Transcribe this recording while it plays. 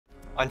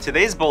On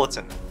today's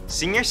bulletin,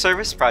 Senior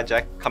Service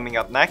Project coming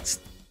up next.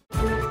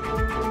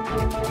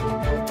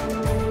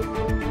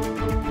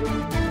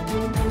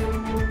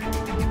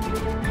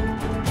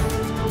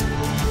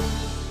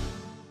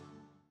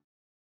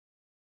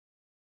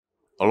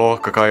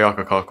 Aloha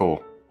kakaiaka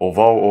kako, o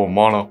wau o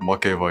mana ma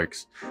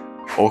KVIKS.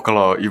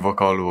 Okala iwa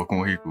kālua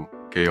kumahiku,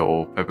 kea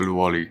o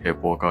Pepeluali he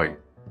puakai.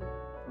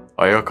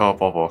 Aia ka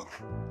papa,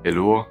 e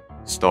lua,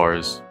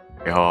 stars,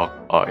 e ha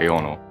a e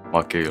ono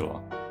ma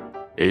keila.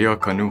 Eia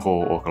ka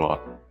nuho okala.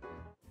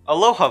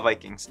 Aloha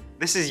Vikings,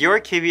 this is your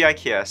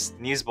KVIKS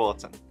News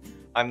Bulletin.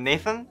 I'm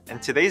Nathan,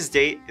 and today's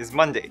date is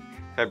Monday,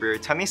 February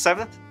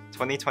 27th,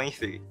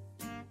 2023.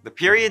 The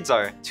periods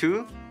are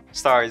 2,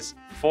 stars,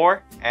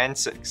 4, and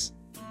 6.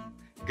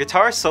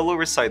 Guitar Solo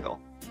Recital.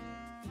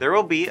 There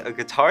will be a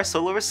guitar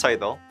solo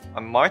recital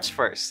on March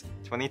 1st,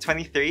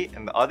 2023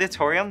 in the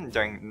auditorium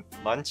during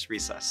lunch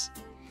recess.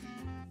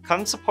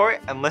 Come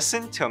support and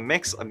listen to a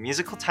mix of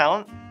musical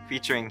talent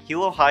featuring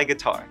hilo-waiakea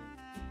guitar.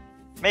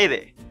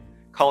 Mayday,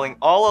 calling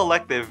all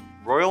elective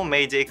Royal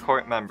May Day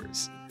Court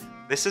members.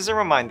 This is a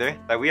reminder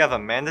that we have a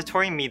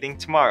mandatory meeting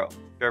tomorrow,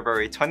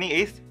 February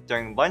 28th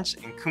during lunch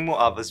in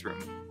Kumu'awa's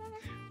room.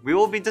 We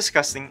will be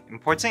discussing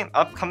important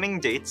upcoming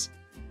dates.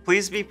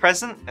 Please be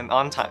present and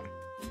on time.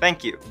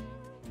 Thank you.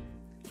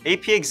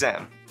 AP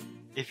Exam.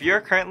 If you are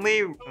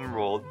currently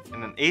enrolled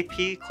in an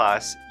AP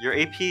class, your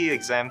AP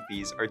exam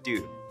fees are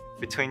due.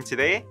 Between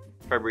today,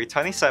 February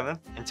 27th,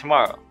 and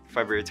tomorrow,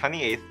 February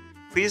 28th,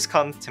 please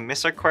come to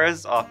Ms.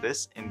 Arquera's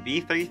office in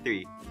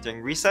B33 during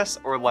recess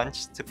or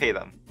lunch to pay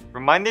them.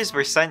 Reminders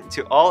were sent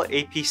to all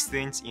AP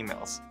students'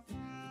 emails.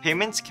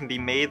 Payments can be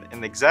made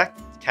in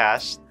exact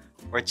cash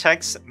or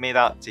checks made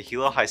out to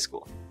Hilo High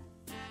School.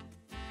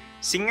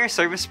 Senior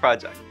Service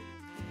Project.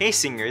 Hey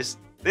seniors,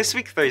 this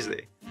week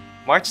Thursday,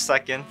 March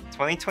 2nd,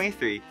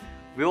 2023,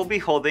 we will be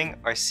holding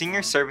our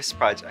Senior Service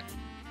Project.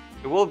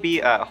 It will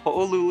be at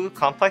Honolulu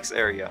Complex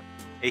Area,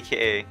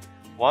 aka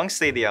Wong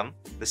Stadium,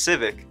 the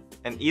Civic,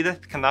 and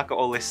Edith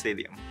Kanakaole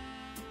Stadium.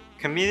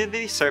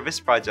 Community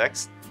service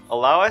projects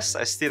allow us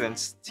as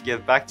students to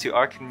give back to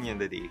our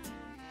community.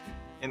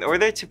 In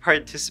order to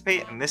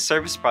participate in this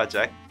service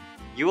project,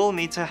 you will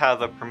need to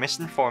have a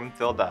permission form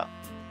filled out.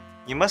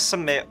 You must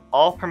submit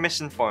all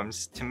permission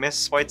forms to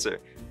Ms. Schweitzer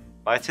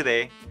by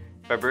today,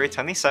 February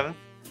 27th,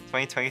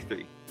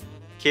 2023.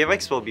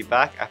 KVIKS will be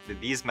back after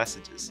these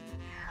messages.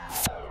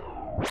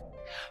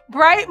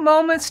 Bright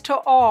moments to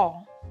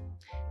all.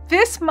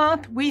 This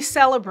month we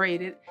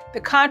celebrated the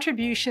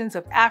contributions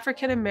of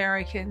African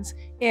Americans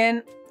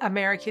in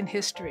American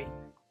history.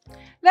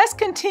 Let's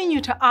continue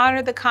to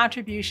honor the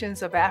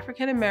contributions of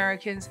African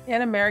Americans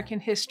in American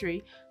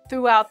history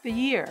throughout the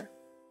year.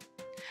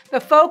 The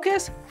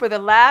focus for the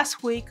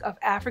last week of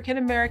African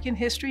American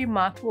History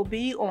Month will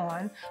be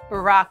on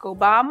Barack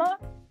Obama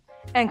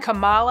and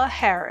Kamala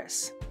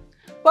Harris.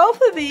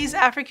 Both of these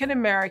African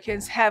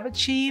Americans have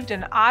achieved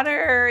an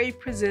honorary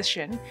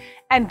position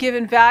and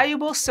given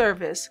valuable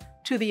service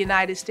to the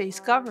United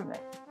States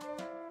government.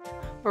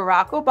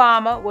 Barack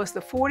Obama was the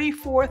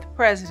 44th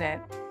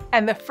president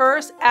and the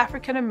first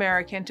African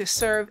American to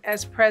serve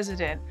as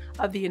president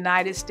of the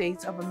United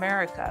States of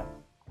America.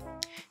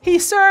 He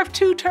served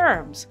 2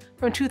 terms,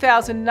 from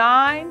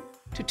 2009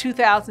 to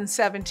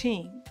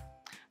 2017.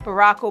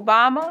 Barack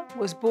Obama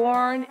was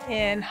born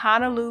in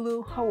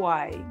Honolulu,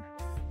 Hawaii.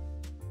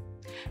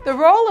 The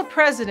role of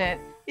president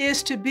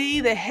is to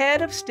be the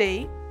head of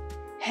state,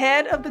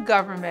 head of the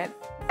government,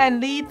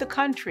 and lead the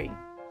country.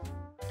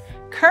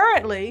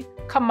 Currently,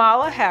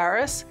 Kamala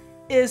Harris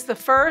is the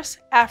first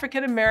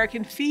African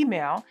American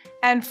female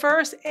and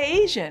first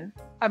Asian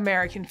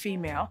American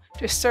female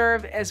to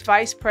serve as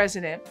vice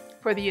president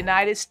for the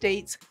United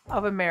States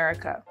of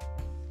America.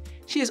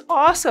 She is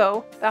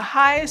also the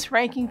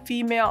highest-ranking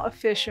female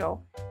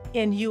official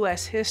in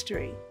U.S.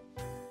 history.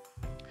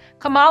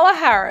 Kamala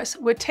Harris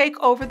would take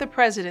over the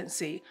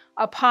presidency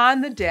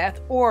upon the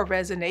death or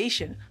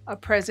resignation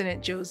of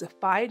President Joseph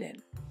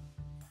Biden.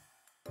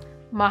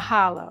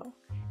 Mahalo,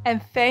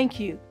 and thank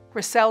you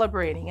for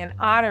celebrating and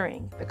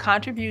honoring the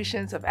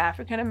contributions of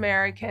African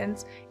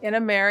Americans in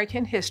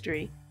American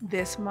history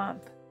this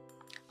month.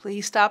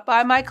 Please stop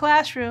by my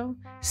classroom,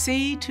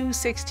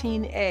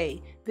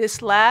 C216A,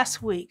 this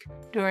last week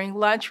during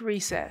lunch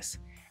recess,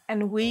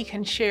 and we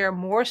can share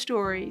more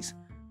stories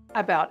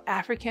about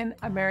African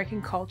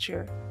American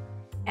culture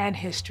and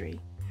history.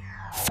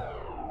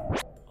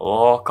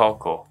 Aloha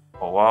kauko,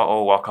 o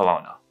wa'o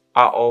wakalana.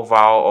 A'o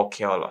wao o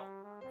keola.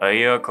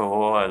 Aia ka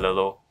hoa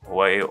lilo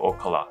Hawaii o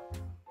kala.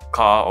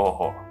 Ka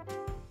oho.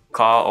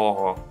 Ka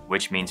oho,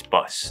 which means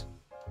bus.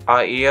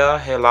 Aia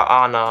he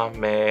la'ana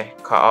me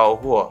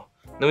ka'auhua.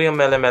 Nui a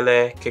mele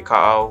mele ke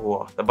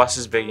ka'auhua. The bus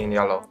is big and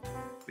yellow.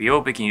 We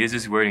hope you can use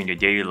this word in your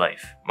daily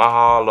life.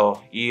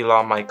 Mahalo,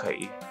 ila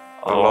maikai.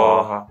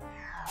 Aloha.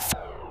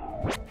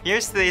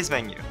 Here's today's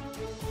menu.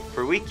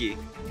 For Wiki,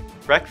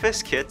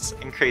 breakfast kits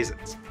and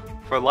craisins.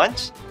 For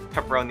lunch,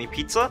 pepperoni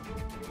pizza,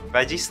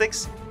 veggie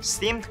sticks,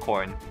 steamed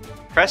corn,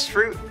 fresh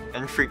fruit,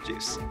 and fruit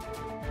juice.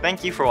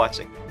 Thank you for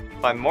watching.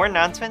 Find more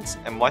announcements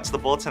and watch the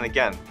bulletin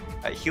again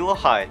at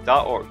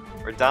hilo-hi.org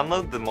or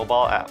download the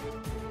mobile app.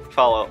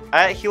 Follow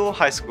at Hilo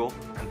High School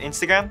on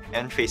Instagram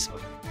and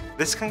Facebook.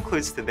 This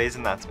concludes today's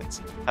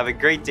announcements. Have a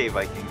great day,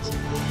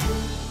 Vikings.